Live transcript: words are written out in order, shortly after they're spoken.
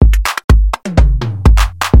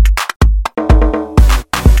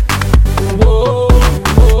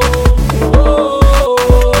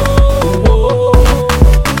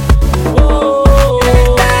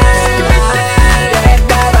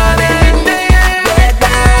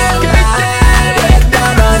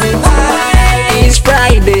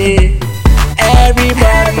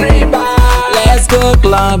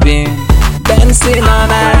clubbing, dancing all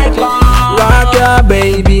night. Rock your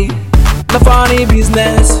baby, no funny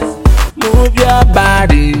business. Move your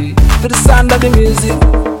body to the sound of the music.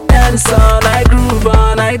 Dance on, I groove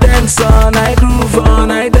on, I dance on, I groove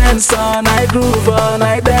on, I dance on, I groove on,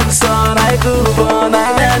 I dance on, I groove on,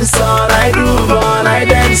 I dance on, I groove on, I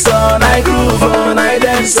dance on, I groove on, I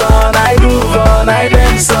dance on, I groove on, I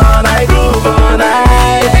dance on, I groove on,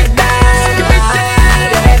 I get down,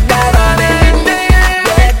 get down on it,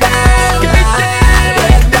 get down,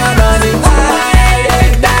 get down on it,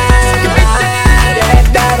 get down, get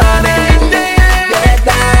down on it,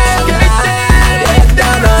 get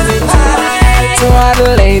down on it. To all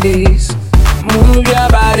the ladies, move your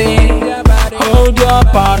body, hold your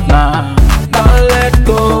partner, don't let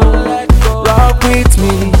go, rock with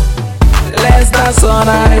me, let's dance all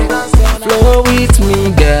night, flow with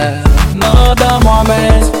me girl, know the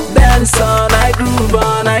moment, dance on, I groove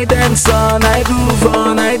on, I dance on, I groove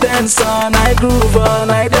on, I dance on, I groove on,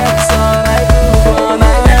 I dance on, I groove on,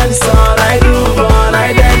 I dance on, I groove on,